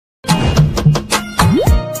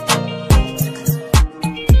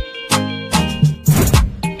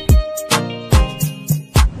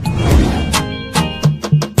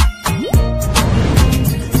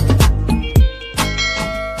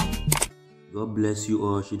God bless you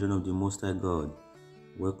all, children of the Most High God.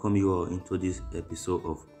 Welcome you all into this episode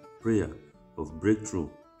of prayer, of breakthrough,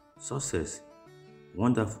 success,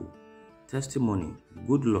 wonderful, testimony,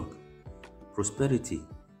 good luck, prosperity,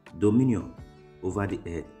 dominion over the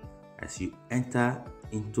earth. As you enter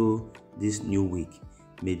into this new week,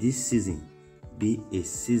 may this season be a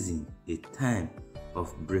season, a time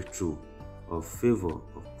of breakthrough, of favor,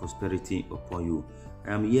 of prosperity upon you.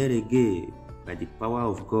 I am here again by the power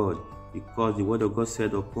of God, because the word of God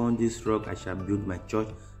said, upon this rock I shall build my church,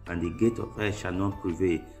 and the gate of hell shall not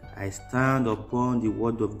prevail. I stand upon the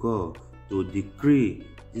word of God to decree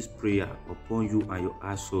this prayer upon you and your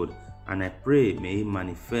household, and I pray may it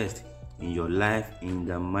manifest in your life in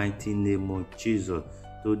the mighty name of Jesus.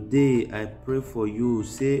 Today I pray for you.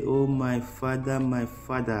 Say, oh my Father,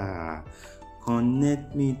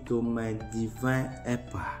 connect me to my divine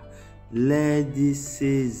helper. Let this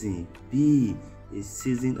season be a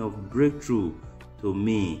season of breakthrough to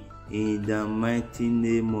me in the mighty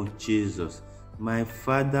name of Jesus. My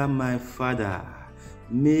Father,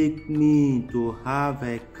 make me to have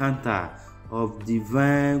a encounter of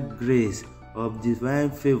divine grace, of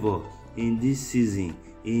divine favor in this season,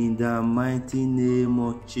 in the mighty name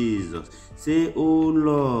of Jesus. Say, oh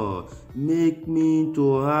Lord, make me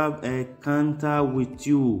to have a encounter with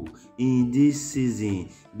you in this season,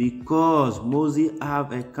 because Moses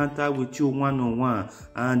have a encounter with you one-on-one,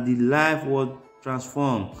 and the life was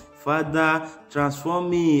transformed. Father, transform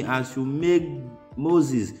me as you make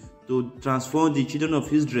Moses to transform the children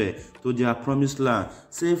of Israel to their promised land.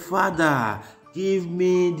 Say, Father, give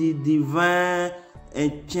me the divine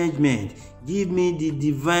enchantment. Give me the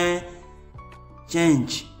divine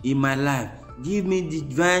change in my life. Give me the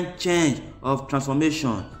divine change of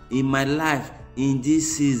transformation in my life in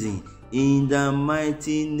this season, in the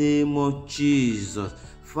mighty name of Jesus.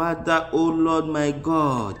 Father, oh Lord my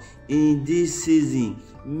God, in this season,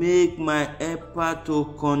 make my helper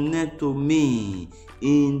to connect to me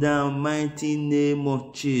in the mighty name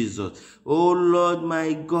of Jesus. Oh Lord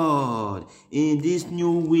my God, in this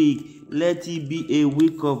new week, let it be a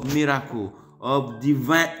week of miracle, of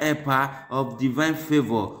divine helper, of divine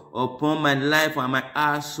favor upon my life and my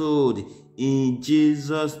household. In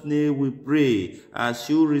Jesus' name we pray. As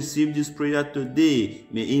you receive this prayer today,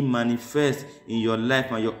 may it manifest in your life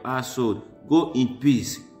and your household. Go in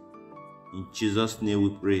peace. In Jesus' name we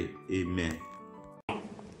pray. Amen.